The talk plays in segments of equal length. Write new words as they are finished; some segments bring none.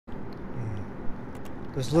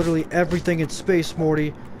There's literally everything in space,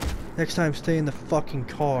 Morty. Next time, stay in the fucking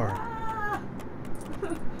car.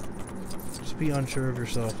 Just be unsure of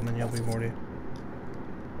yourself, and then you'll be Morty.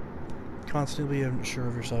 Constantly unsure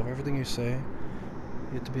of yourself. Everything you say,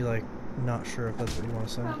 you have to be like, not sure if that's what you want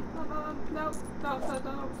to say. No.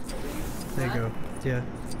 There you go. Yeah.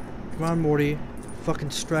 Come on, Morty. Fucking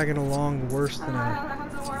stragging along worse than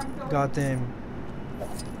a goddamn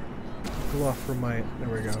bluff from my. There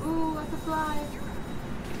we go. Ooh, I could fly.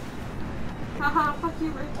 Haha, fuck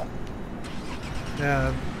you, Rick.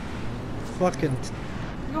 Yeah. Fucking.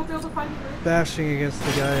 You won't be able to find me, Rick. Bashing against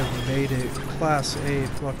the guy who made it. Class A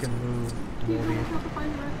fucking move, You Morty. won't be able to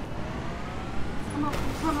find me, Rick. I'm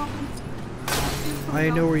open. I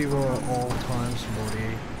know where you are at all times,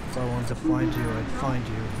 Morty. If I wanted to find you, I'd find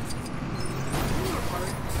you.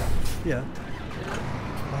 Yeah.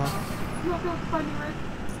 You won't be able to find me, Rick.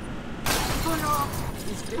 I'm going off.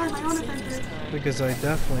 Start my own adventure. Because I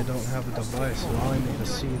definitely don't have a device allowing me to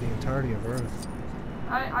see the entirety of Earth.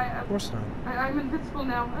 Of course not. I'm invincible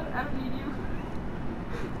now. I don't need you.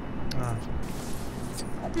 Ah.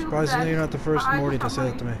 Surprisingly, you're not the first Morty to say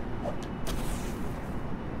that to me.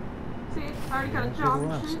 See, I already got a job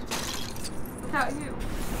and shit. Without you.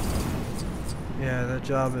 Yeah, that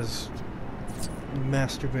job is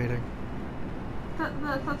masturbating.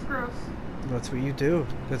 That's gross. That's what you do.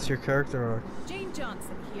 That's your character arc. Jane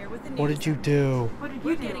Johnson here with the What did you do? What did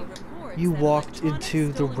you do? You walked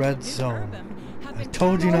into the red zone. I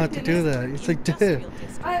told you not to do that. Yes, I did.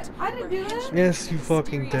 I didn't do that. Yes, you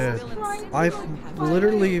fucking did. I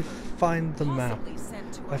literally find the map.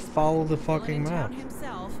 I follow the fucking map.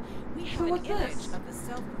 So what's this?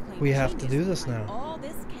 We have to do this now.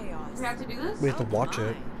 We have to do this? We have to watch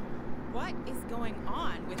it. What is going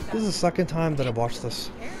on with This is the second time that I watched this.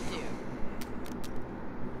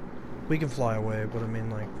 We can fly away, but I mean,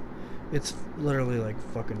 like, it's literally like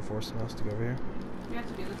fucking forcing us to go over here. We have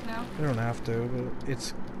to do this now? We don't have to, but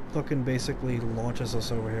it's fucking basically launches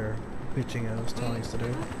us over here, bitching at us, telling us to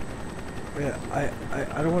do. Yeah,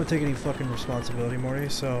 I don't want to take any fucking responsibility, Morty,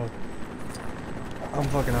 so I'm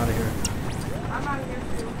fucking out of here. I'm out of here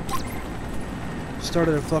too.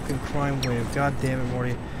 Started a fucking crime wave, god damn it,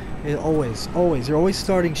 Morty. It always, you're always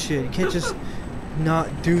starting shit. You can't just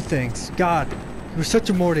not do things. God, you're such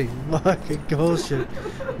a Morty. Fucking bullshit.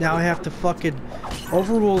 Now I have to fucking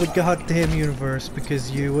overrule the goddamn universe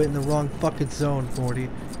because you went in the wrong fucking zone, Morty.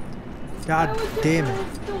 God damn it.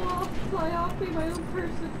 Fly off, be my own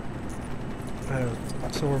person.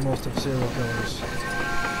 So are most of serial killers.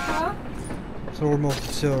 Huh? So are most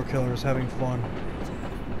of serial killers having fun.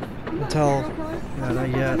 I'm not Until, a serial killer. yeah, I'm not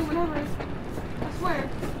yet. whatever. I swear.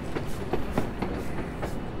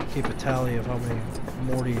 Keep a tally of how many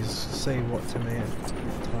Mortys say what to me at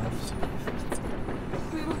times.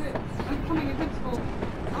 Wait, look at I'm becoming invincible.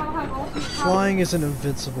 I'll have all these powers. Flying isn't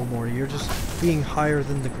invincible, Morty. You're just being higher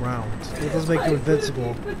than the ground. It doesn't make you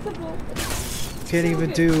invincible. You can't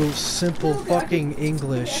even do simple fucking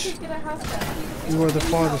English. You are the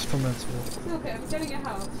farthest from invincible. Okay, I'm getting a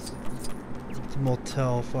house. It's a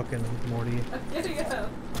motel, fucking Morty. I'm getting a house.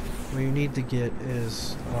 What you need to get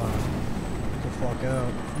is the fuck out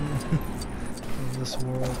of this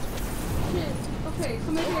world. Shit. Okay,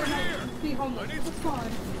 so maybe I might be homeless. That's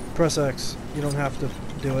fine. Press X. You don't have to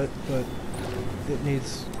do it, but it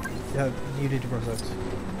needs. Yeah, you need to press X.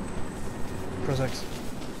 Press X.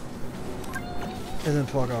 And then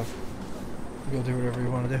fuck off. Go do whatever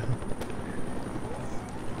you want to do.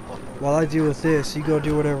 While I deal with this, you go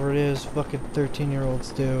do whatever it is fucking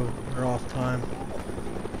 13-year-olds do. They're off time.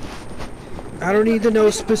 I don't need to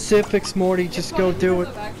know specifics, Morty. Just go do it.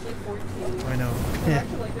 I know. Yeah.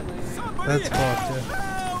 That's fucked,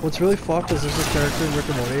 yeah. What's really fucked is there's this character in Rick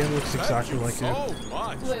and Morty and it looks exactly like you.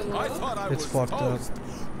 It's fucked up.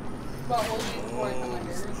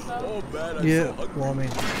 Yeah, well, I mean,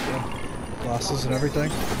 yeah. Glasses and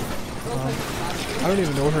everything. I don't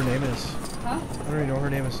even know what her name is. Huh? I don't even know what her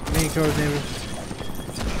name is. Main character's name is.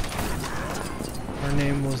 Her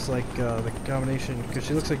name was like the combination, because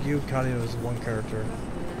she looks like you, Katia is one character.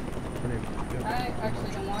 Her name, yeah. I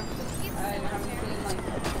actually don't watch this. I haven't seen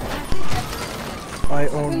I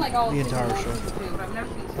I've own seen, like, all the entire season show. 1 and 2, but I've never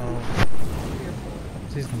seen season 3 or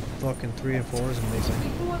 4. Season fucking 3 and 4 is amazing. You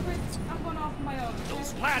know what, Rick? I'm going off on my own.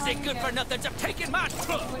 Those lads ain't good for nothing. I'm taking my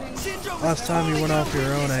truck. Last time you went off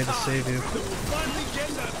your own, I had to save you. Finally get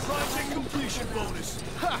that project completion bonus.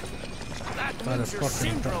 Ha! That I had a means your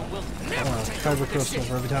fucking syndrome will never take Kyber over this Crystal shit.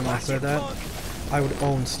 for every time I said that. I would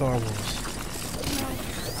own Star Wars. No,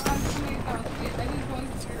 I'm going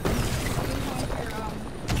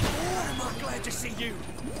Am I glad to see you?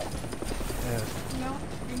 Yeah. you know,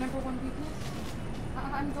 your number one weakness?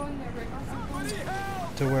 I'm going there, Rick. I'm going there.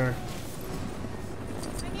 To where?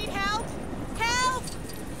 I need help! Help!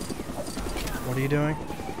 What are you doing?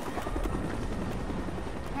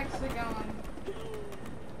 Hexagon.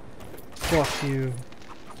 Fuck you.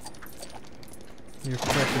 Your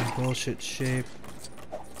fucking bullshit shape.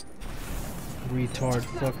 Retard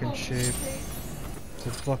fucking shape. It's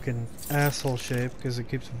a fucking asshole shape because it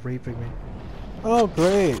keeps raping me. Oh,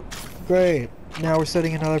 great. Great. Now we're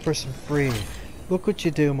setting another person free. Look what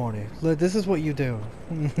you do, Morty. Look, this is what you do.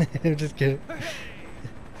 I'm just kidding.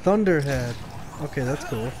 Thunderhead. Okay, that's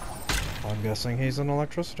cool. I'm guessing he's an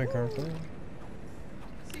electricity character.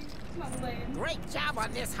 See, it's not lame. Great job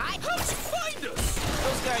on this hike. How'd you find us?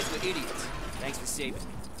 Those guys were idiots. Thanks for saving me.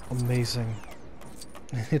 Amazing.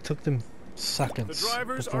 It took them The seconds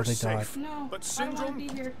drivers before are they died. safe, No, but I don't want Syndrome... to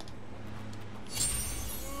be here.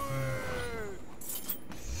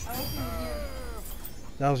 I don't want to be here.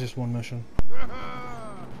 That was just one mission.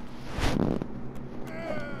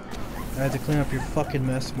 I had to clean up your fucking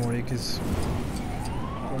mess, Morty, because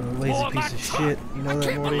you're a lazy piece of shit. You know I that,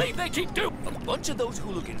 can't Morty? believe they keep doing... A bunch of those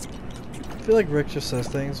hooligans. I feel like Rick just says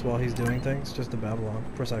things while he's doing things, just to babble on.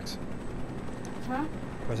 Press X. Huh?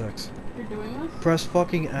 Press X. You're doing this? Press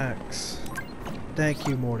fucking X. Thank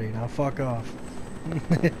you, Morty. Now fuck off.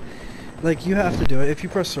 Like, you have to do it. If you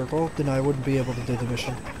press circle, then I wouldn't be able to do the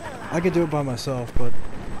mission. I could do it by myself, but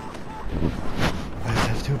I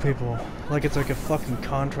have two people. Like it's like a fucking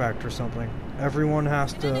contract or something. Everyone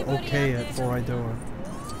has to okay it before I do it.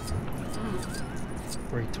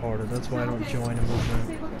 Retarded. That's why I don't join a movement.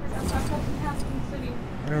 See, look at this. I'm helping half in the city.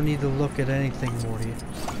 I don't need to look at anything, Morty.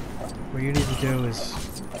 What you need to do is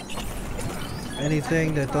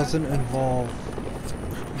anything that doesn't involve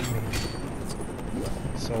me.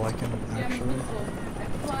 So I can Yeah, I'm actually... invincible.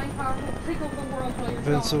 I'm flying powerful. Take over the world while you're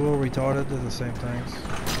Invincible, retarded, they're the same things.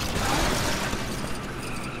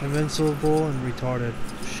 Invincible and retarded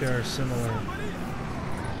share similar gone.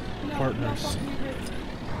 No, partners. fuck me, Rick.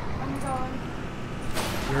 I'm gone.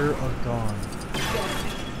 You're a gone.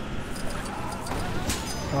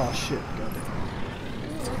 Oh shit, goddamn.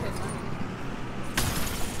 Ooh, look at that.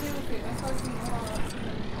 See, look at I fucking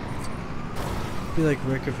Be like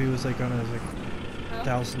Rick if he was like on his like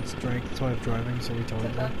 1,000 strength. That's why I'm driving, so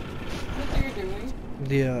retarded. That's what you're doing.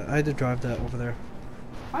 Yeah, I had to drive that over there.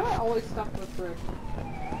 Why am I always stuck with Rick?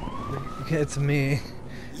 It's me.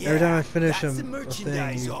 Every time I finish that's a the thing,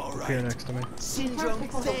 merchandise, you all appear right. next to me. Syndrome,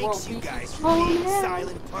 Take over the thanks world, you bitch. guys for Oh, being yeah.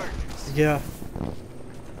 silent partners. Yeah.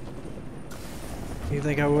 You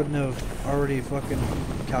think I wouldn't have already fucking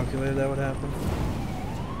calculated that would happen?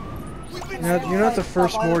 You're not the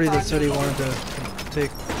first Morty that said he wanted to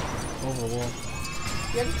take over the world.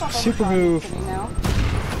 Yeah, just stop Super overtime move. to me now.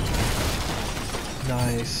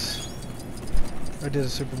 Nice. I did a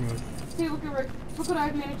super move. See, look at Rick. Look what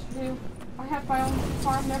I've managed to do. I have my own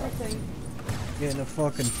farm and everything. Getting a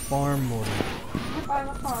fucking farm, Morty. Yep, I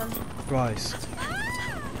have a farm. Christ.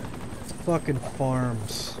 Fucking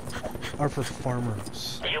farms are for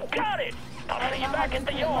farmers. You got it! I'll see you back at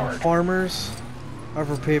the And yard. farmers are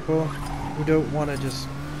for people who don't want to just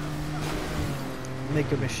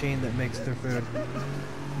make a machine that makes their food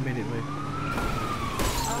immediately.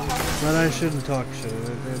 But I shouldn't talk shit.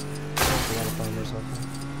 There's a lot of farmers out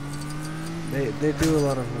there. They do a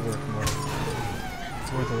lot of work, Morty.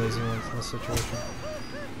 We're the lazy ones in this situation.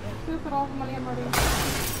 See, look at all the money I'm already.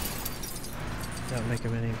 Don't make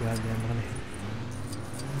them any goddamn money.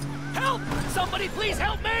 Help! Somebody please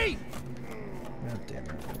help me! God damn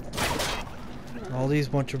it. All these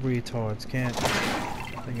bunch of retards can't...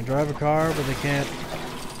 They can drive a car, but they can't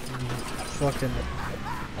fucking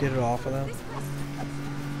get it off of them.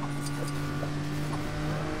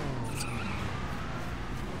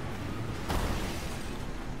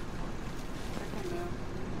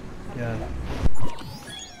 Yeah.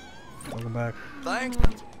 Welcome back. Thanks.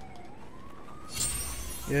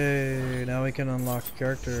 Yay, now we can unlock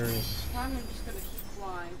characters. I'm just gonna keep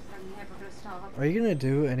flying. I'm never gonna stop. Are you gonna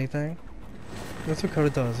do anything? That's what Coda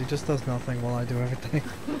does. He just does nothing while I do everything.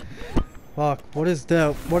 Fuck, what is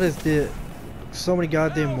that? What is the... So many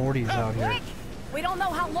goddamn Mortys out here. We don't know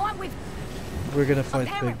how long we've We're gonna fight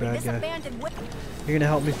the big bad guy. You're gonna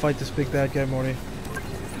help me fight this big bad guy, Morty.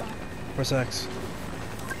 Press X.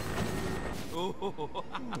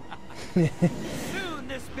 Soon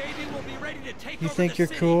this baby will be ready to take You over think the you're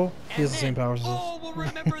city, cool? He has and the same then powers as all us. will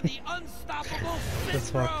remember the unstoppable That's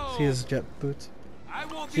fuck. He has jet boots. I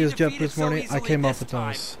won't He be has jet defeated boots, so Morty. I easily came up this with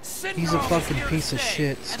time. those. He's a Syndrome is fucking here to piece of stay,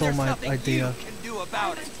 shit. and Stole there's my nothing idea. you can do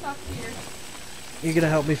about I'm it. stuck here. You're gonna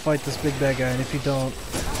help me fight this big bad guy, and if you don't,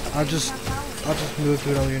 I'll just move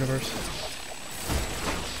to another universe.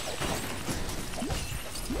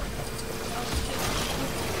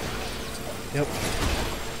 Yep.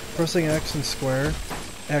 Pressing X and square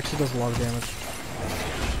actually does a lot of damage.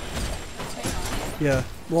 Yeah,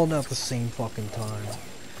 well not at the same fucking time.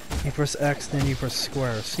 You press X, then you press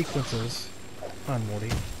square. Sequences. Come on,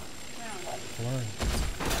 Morty. Learn.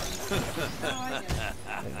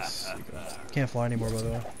 Nice. Can't fly anymore, by the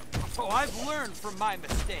way. Oh, I've learned from my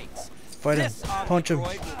mistakes. Fight him. This Punch him.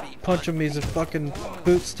 droid will be Punch him. He's a fucking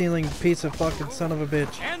boot-stealing piece of fucking son of a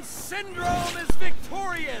bitch. And Syndrome is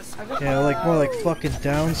victorious! Yeah, like more like fucking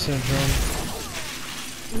Down syndrome.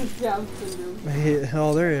 Down syndrome.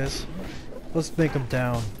 Oh, there he is. Let's make him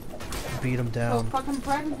down. Beat him Oh, down. fucking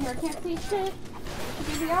Brandon here. I can't see shit.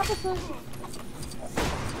 Do the opposite.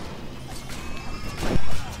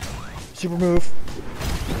 Super move.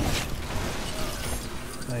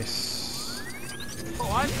 Nice.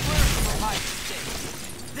 Oh, I've learned from my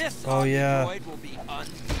mistakes. This Oh, yeah. droid will be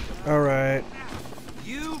unbeatable. Alright.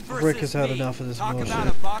 You versus Rick has had me. enough of this Talk bullshit. about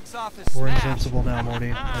a box office We're smash. invincible now, Morty. Are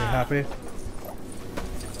you happy?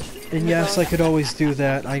 And yes, I could always do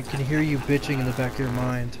that. I can hear you bitching in the back of your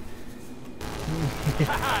mind.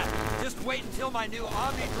 Just wait until my new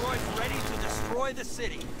Omni droid's ready to destroy the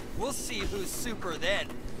city. We'll see who's super then.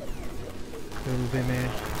 It'll be me.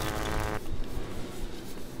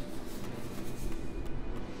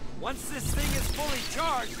 Once this thing is fully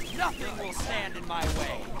charged, nothing will stand in my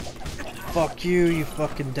way. Fuck you, you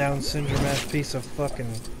fucking Down syndrome ass piece of fucking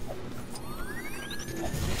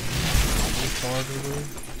retarded.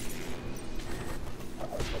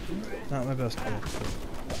 Not my best work,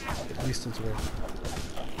 but at least it's work.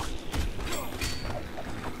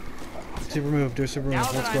 Super move, do a super move, Now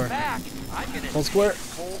hold that I'm square. back, I'm gonna Hold square. take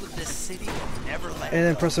hold of this city and never let And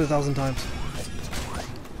then go. press it 1,000 times.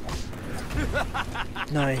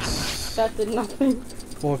 Nice. That did nothing.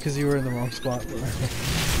 Well, because you were in the wrong spot.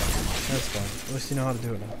 That's fine. At least you know how to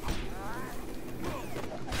do it now.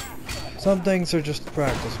 Some things are just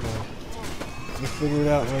practice mode. You'll figure it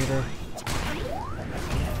out later.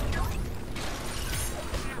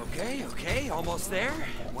 Okay, almost there.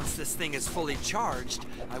 Once this thing is fully charged,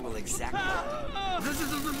 I will exactly.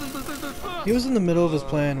 He was in the middle of his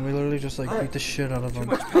plan. We literally just like beat the shit out of him.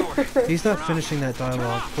 He's not finishing that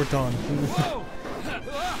dialogue. We're done.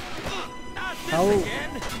 How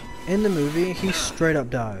in the movie he straight up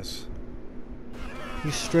dies.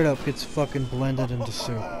 He straight up gets fucking blended into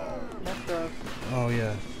soup. That's gross. Oh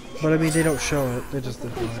yeah. But I mean they don't show it. They just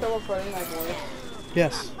Please still recording my voice.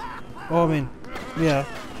 Yes. Oh I mean, yeah.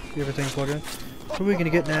 Everything's plugged in. What are we gonna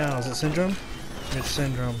get now? Is it Syndrome? It's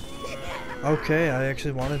Syndrome. Okay, I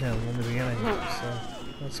actually wanted him in the beginning, so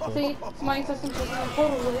that's cool. See, my system is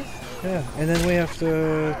totally. Yeah, and then we have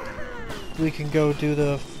to. We can go do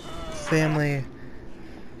the family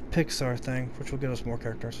Pixar thing, which will get us more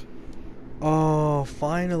characters. Oh,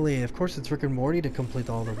 finally! Of course, it's Rick and Morty to complete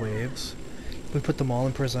all the waves. We put them all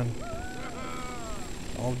in prison.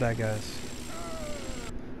 All the bad guys.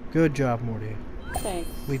 Good job, Morty. Thanks.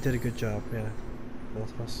 We did a good job, yeah.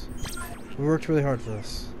 Both of us. We worked really hard for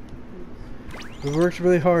this. We worked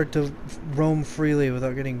really hard to roam freely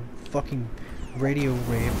without getting fucking radio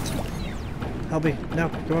raped. Help me. No,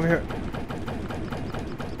 come over here.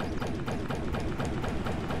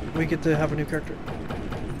 We get to have a new character.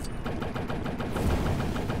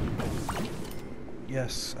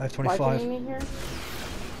 Yes, I have 25. Why do you need me here?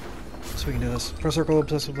 So we can do this. Press circle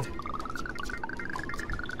obsessively.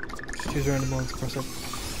 Just choose random ones, press it.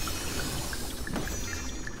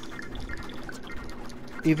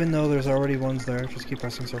 Even though there's already ones there, just keep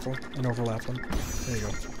pressing circle and overlap them. There you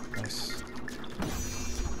go. Nice.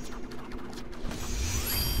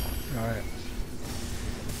 Alright.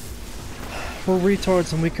 We're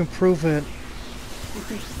retards and we can prove it.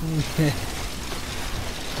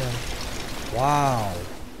 Yeah. Wow.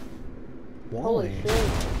 Holy Wally.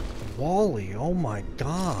 shit. Wally, oh my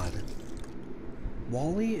god.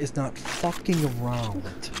 Wally is not fucking around.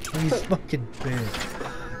 He's fucking big.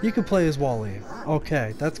 You can play as Wally.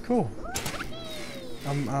 Okay, that's cool.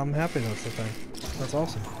 I'm happy that's the thing. That's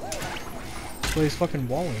awesome. Play as fucking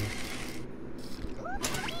Wally.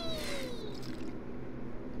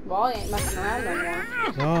 Wally ain't messing around no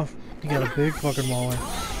more. Oh, you got a big fucking Wally.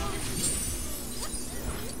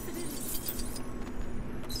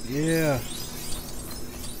 Yeah.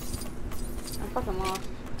 I'm fucking lost.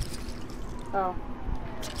 Oh.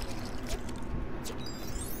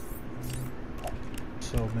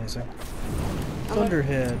 So amazing. I'm gonna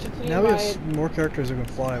Thunderhead. continue Now we have my- more characters who can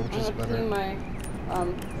fly, which I'm is gonna better. continue my,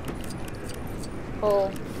 whole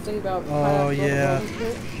thing about Oh, trying to build a yeah. home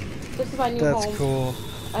shit. This is my new That's home. cool.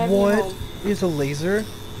 I have a new What? home. Is a laser?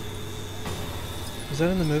 Is that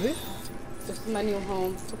in the movie? This is my new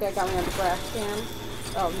home. Look, I got me on the grass can.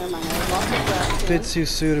 Oh, never mind. I lost the trash can. Fits you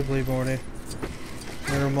suitably, Morty.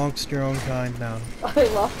 You're amongst your own kind now. I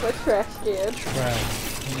lost my trash can.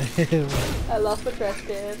 Trash. I lost my trash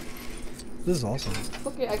can. This is awesome.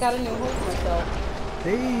 Okay, I got a new home for myself.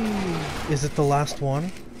 Hey! Is it the last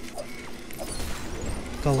one?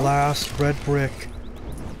 The last red brick.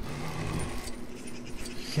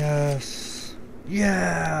 Yes.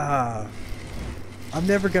 Yeah! I've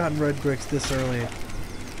never gotten red bricks this early.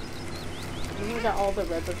 You got all the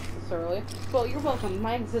red bricks this early. Well, you're welcome.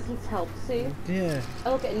 My existence helped, see? Yeah.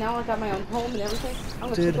 Oh, look, now I got my own home and everything. I'm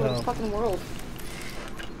gonna Did take over this help. fucking world.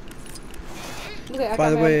 Okay, I By got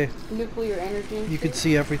the my way, own nuclear energy. you can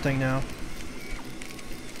see everything now.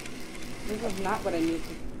 This is not what I need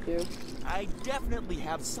to do. I definitely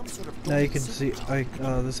have some sort of Now you can see,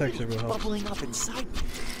 this actually will help. bubbling up inside me.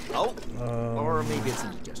 Oh, or maybe it's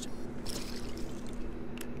indigestion.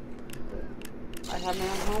 I have my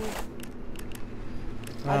own home.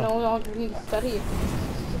 I Oh. no longer need to study.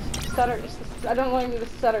 Stutter. I don't longer need to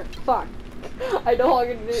stutter. Fuck. I no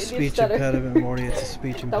longer need to Speech stutter. impediment, Morty. It's a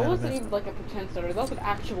speech That impediment. wasn't even like a pretend stutter. That was an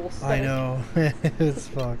actual stutter. I know. It's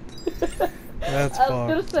fucked. That's I was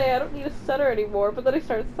gonna fucked. say I don't need to stutter anymore, but then I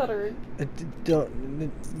started stuttering. It's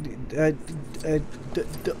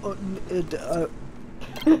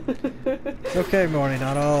okay, Morty.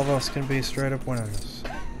 Not all of us can be straight up winners.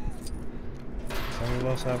 Some of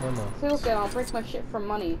us have our moments. So look, I'll break my shit for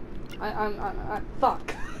money. I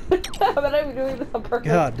fuck. I'm not even doing this on purpose.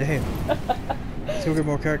 God damn. Let's go get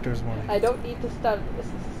more characters, Morty. I don't need to stutter.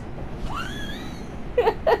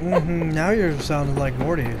 Now you're sounding like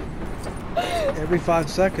Morty. Every 5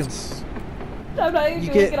 seconds. I'm not even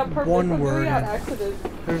You doing get it on purpose. one I'm word doing it on in. accident.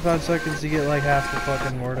 Every 5 seconds you get like half the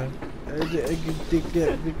fucking word in. But I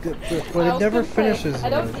it was never gonna say, finishes. I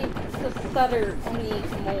don't Morty. need to stutter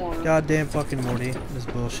anymore. Goddamn fucking Morty. This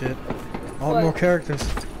bullshit. I want What? more characters.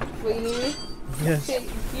 Wait, you need me? Yes. Okay,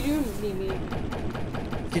 you do need me.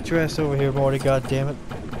 Get your ass over here, Morty. God damn it.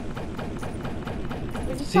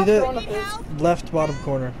 Would you See stop that? throwing up this? Left bottom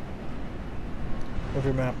corner of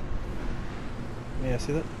your map. Yeah,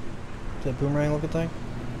 see that? That boomerang looking thing?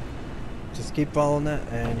 Just keep following that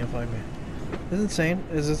and you'll find me. It's insane.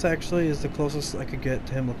 Is this actually is the closest I could get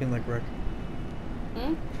to him looking like Rick?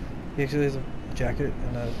 Hmm? He actually has a jacket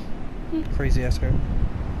and a crazy ass hair.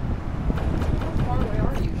 How far away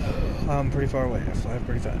are you? I'm pretty far away. I fly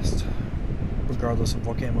pretty fast. Regardless of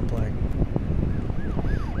what game I'm playing.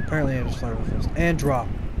 Apparently I just fly real fast. And drop.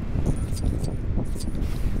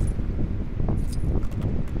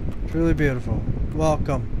 It's really beautiful.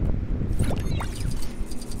 Welcome.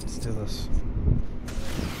 Let's do this.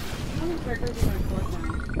 How many characters are you gonna collect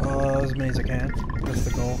now? As many as I can. That's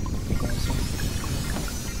the goal.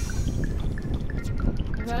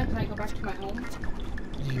 Then can I go back to my home?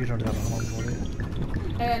 You don't have a home, Morty.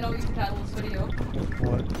 Hey, I know you can title this video.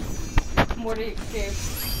 What? Morty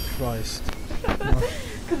escaped. Christ.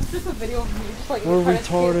 Because it's just a video of me just like We're trying to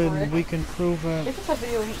escape retarded. Rick. We can prove it. It's just a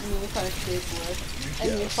video of me trying to escape Rick.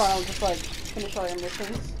 And you Yes. try to just like finish all your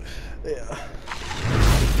missions. Yeah.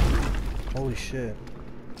 Holy shit.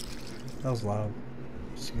 That was loud.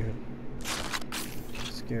 Scared.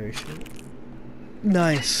 Scary shit.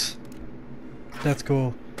 Nice. That's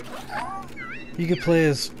cool. You could play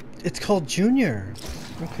as... It's called Junior.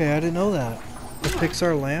 Okay, I didn't know that. The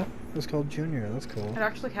Pixar lamp is called Junior. That's cool. It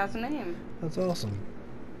actually has a name. That's awesome.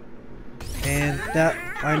 And that...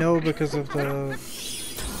 I know because of the...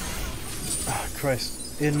 Ah,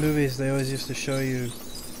 Christ. In movies, they always used to show you...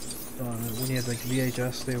 when you had like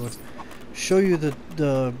VHS, they would show you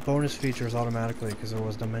the bonus features automatically because there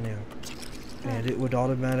was no menu. And it would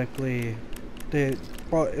automatically... It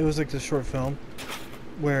was like this short film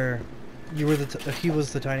where you were he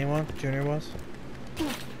was the tiny one, Junior was,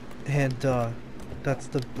 and that's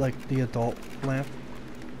the adult lamp.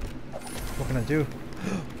 What can I do?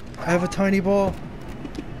 I have a tiny ball.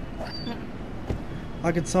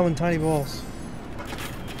 I can summon tiny balls.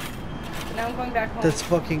 Now I'm going back home. That's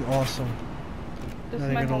fucking awesome. This Not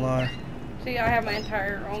is my even gonna home. lie. See, I have my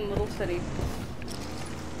entire own little city.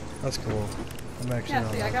 That's cool. I'm actually Yeah,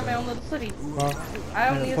 not see, I like got my that. own little city. Well, I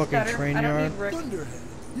don't and a need a fucking stutter. train I don't yard. need Rick. Thunderhead.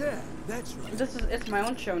 Yeah, that's right. It's my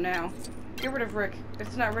own show now. Get rid of Rick.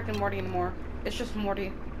 It's not Rick and Morty anymore. It's just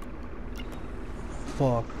Morty.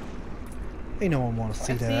 Fuck. Ain't no one want to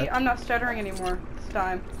see And that. see, I'm not stuttering anymore this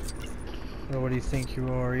time. Well, what do you think you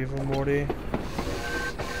are, evil Morty?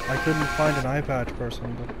 I couldn't find an eye patch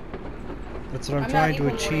person, but that's what I'm not trying to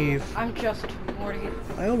evil achieve. Morty. I'm just Morty.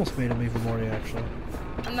 I almost made him evil Morty, actually.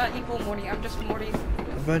 I'm not evil Morty. I'm just Morty.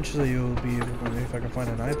 Eventually you'll be evil Morty if I can find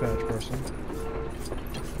an eye patch person.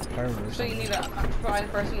 pirate or So you something. need a find a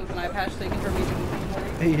person with an eye patch so you can remove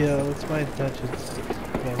it. Hey, yeah, that's my intention.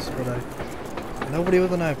 Yes, but nobody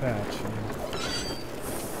with an eye patch.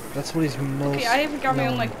 That's what he's most. Okay, I even got my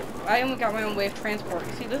own known. I only got my own way of transport.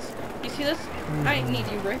 You see this? You see this? I ain't need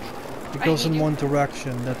you, Rick. It I goes need in you. one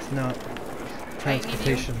direction. That's not I need you.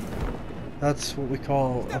 transportation. That's what we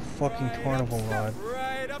call a fucking carnival ride.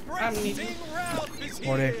 Right, a I need racing Ralph is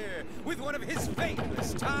Morty. here with one of his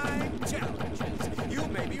famous time challenges. You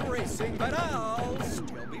may be racing, but I'll still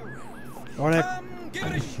be Ralph. Morty. Come, give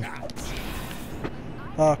it a shot.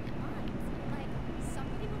 Fuck.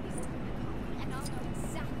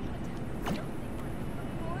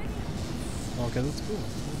 Okay, that's cool.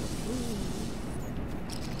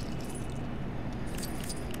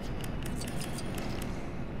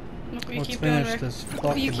 Look what you Let's keep doing, finish Rick. this Look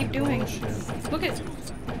what you fucking keep doing. bullshit. Look at.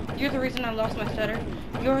 You're the reason I lost my stutter.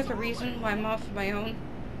 You're the reason why I'm off my own.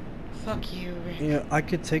 Fuck you, Rick. Yeah, I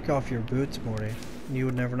could take off your boots, Morty. You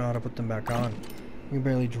would never know how to put them back on. You can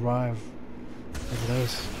barely drive. Look at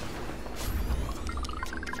this.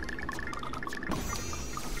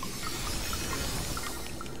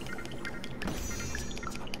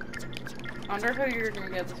 I wonder who you're gonna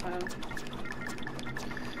get this time.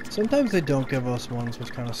 Sometimes they don't give us ones,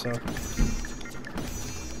 which kind of suck.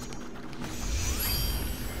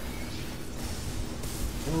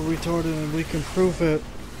 We're retarded and we can prove it.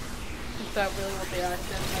 Is that really what they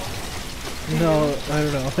acted? No, I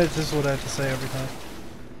don't know. That's just what I have to say every time.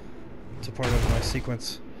 It's a part of my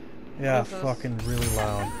sequence. Yeah, What is this? fucking really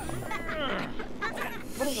loud.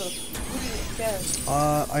 What is this? Who do you get?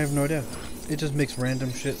 I have no idea. It just makes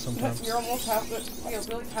random shit sometimes. You're almost halfway. You're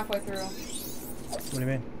really halfway through. What do you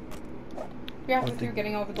mean? You're halfway What through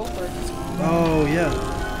getting all the gold birds. Oh, yeah.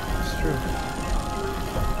 It's true.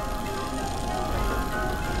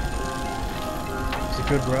 It's a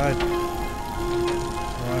good ride.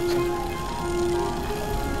 Relaxing.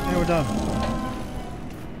 Yeah, we're done.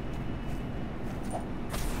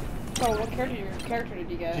 So, what character did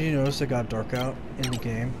you get? Did you notice it got dark out in the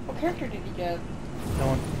game? What character did you get? No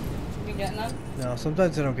one. Did you get none? No,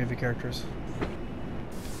 sometimes they don't give you characters.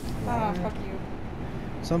 Ah, fuck you.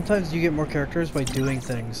 Sometimes you get more characters by doing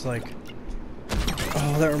things like...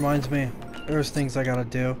 Oh, that reminds me. There's things I gotta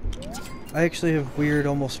do. I actually have weird,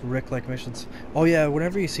 almost Rick-like missions. Oh yeah,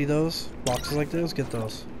 whenever you see those boxes like those, get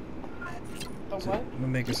those. The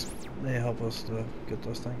what? They help us to get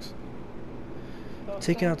those things. Those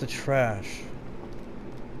Taking things? out the trash.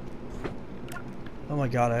 Oh my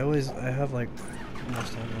god, I have like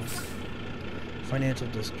almost all those. Financial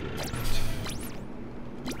district.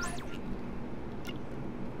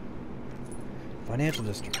 Financial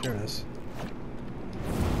district, there it is.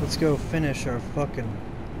 Let's go finish our fucking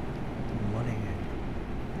money.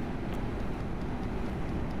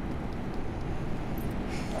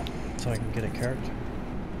 So I can get a character.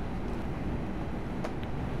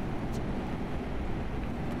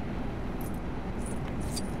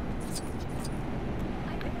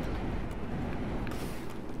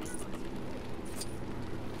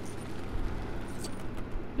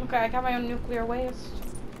 Okay, I got my own nuclear waste.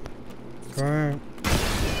 Alright.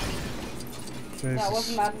 That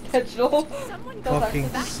wasn't that intentional. That was Fucking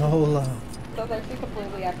actually, solo. that was actually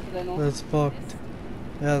completely accidental. That's fucked.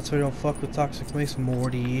 Yeah, that's why you don't fuck with toxic waste,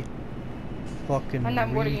 Morty. Fucking I'm not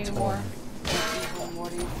Morty retard. anymore. I'm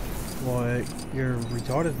Morty. Well, you're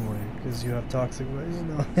retarded, Morty, because you have toxic waste.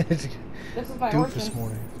 No, This is my doofus, origin.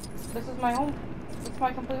 Morty. This is my home. It's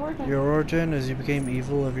my complete origin. Your origin is you became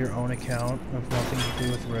evil of your own account, of nothing to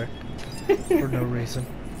do with Rick, for no reason.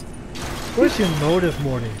 What's your motive,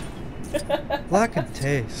 Morty? Lack of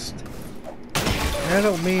taste. And I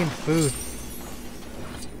don't mean food.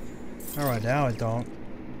 Alright, now I don't.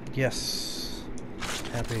 Yes.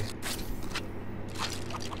 Happy.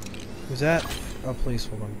 Who's that? Oh,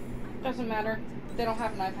 policewoman. Doesn't matter. They don't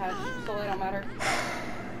have an iPad, so they don't matter.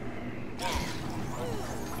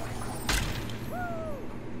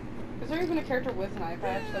 Is there even a character with an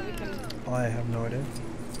iPad so we can... I have no idea.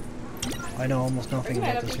 I know almost Are nothing you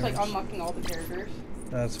gonna end about up this just like universe. unlocking all the characters?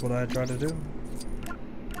 That's what I try to do.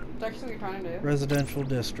 That's actually what you're trying to do. Residential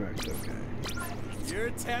district, okay. You're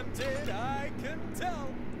tempted, I can tell.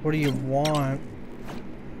 What do you want?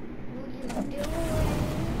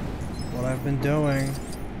 What I've been doing.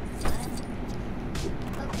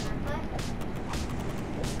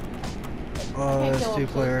 Oh, Hey, that's Caleb, so this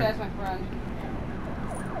two-player. guy's my friend.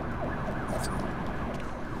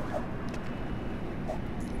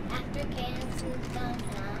 After Candace is done,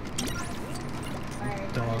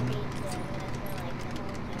 or Done. maybe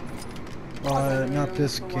the whole time. Not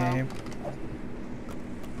this for a while. game.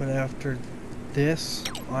 But after this,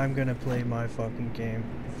 I'm gonna play my fucking game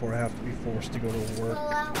before I have to be forced to go to work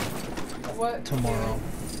What? tomorrow.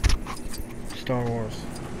 Star Wars.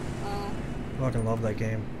 Oh. Fucking love that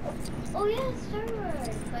game. Oh yeah, Star Wars.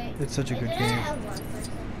 Wait. It's such a good Isn't game. it a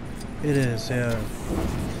one-person? It is, yeah.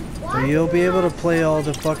 Why But you'll do be able to I play all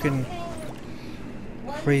the sound like fucking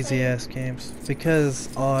one crazy thing? ass games because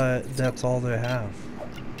that's all they have.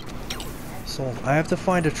 So I have to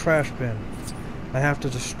find a trash bin. I have to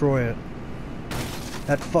destroy it.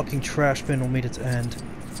 That fucking trash bin will meet its end.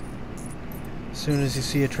 As soon as you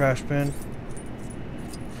see a trash bin,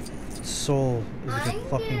 soul is gonna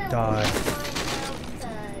fucking die.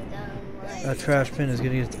 That trash bin is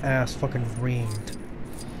gonna get its ass fucking reamed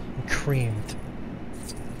and creamed.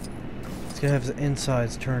 It's gonna have its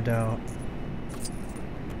insides turned out.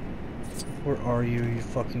 Where are you, you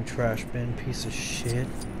fucking trash bin piece of shit?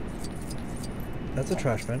 That's a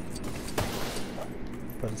trash bin.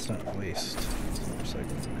 But it's not waste. It's not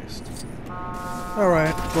recycling waste.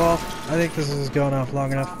 Alright, well, I think this is going off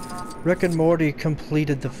long enough. Rick and Morty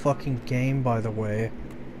completed the fucking game, by the way.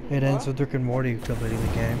 It ends with Rick and Morty completing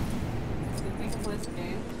the game. Did we play the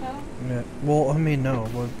game now? Yeah, well, I mean, no.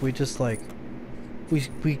 We just, like...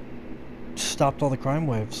 We stopped all the crime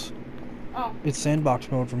waves. Oh. It's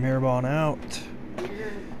sandbox mode from here on out.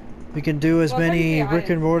 Weird. We can do as Well, many technically, I Rick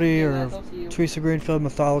and Morty didn't do or that, that's you. Teresa Greenfield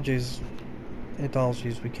anthologies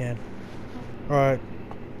we can. Alright.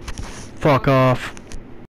 Fuck off.